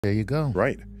There you go.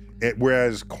 Right.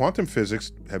 Whereas quantum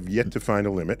physics have yet to find a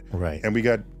limit. Right. And we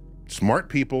got smart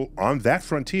people on that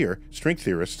frontier, string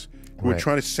theorists, who are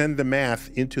trying to send the math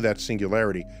into that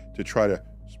singularity to try to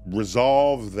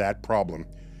resolve that problem.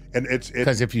 And it's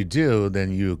because if you do,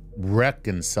 then you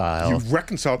reconcile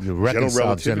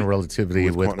general relativity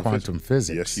with quantum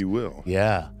physics. Yes, you will.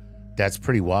 Yeah, that's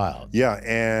pretty wild. Yeah,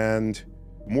 and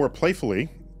more playfully,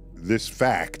 this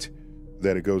fact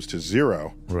that it goes to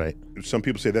zero. Right. Some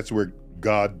people say that's where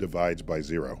God divides by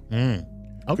zero.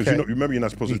 Okay. Remember, you're not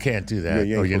supposed to. You can't do that,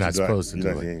 or you're not supposed to do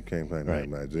it.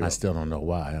 Right. I still don't know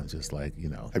why. I'm just like,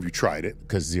 Have you tried it?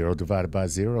 Because 0 divided by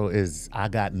 0 is I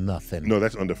got nothing. No,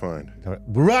 that's undefined.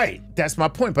 Right. That's my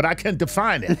point, but I can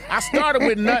define it. I started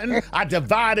with nothing. I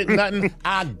divided nothing.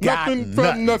 I got nothing.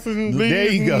 From nothing,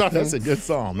 there you go. nothing. That's a good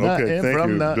song. Okay, nothing thank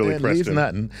from you, nothing, Billy leaves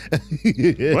Preston.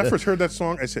 nothing. When I first heard that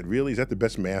song, I said, really? Is that the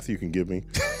best math you can give me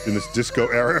in this disco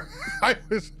era? I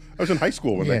was in high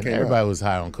school when that came out. Everybody was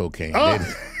high on cocaine. Oh.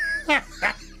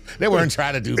 They weren't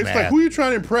trying to do math. It's like, who are you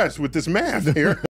trying to impress with this math here?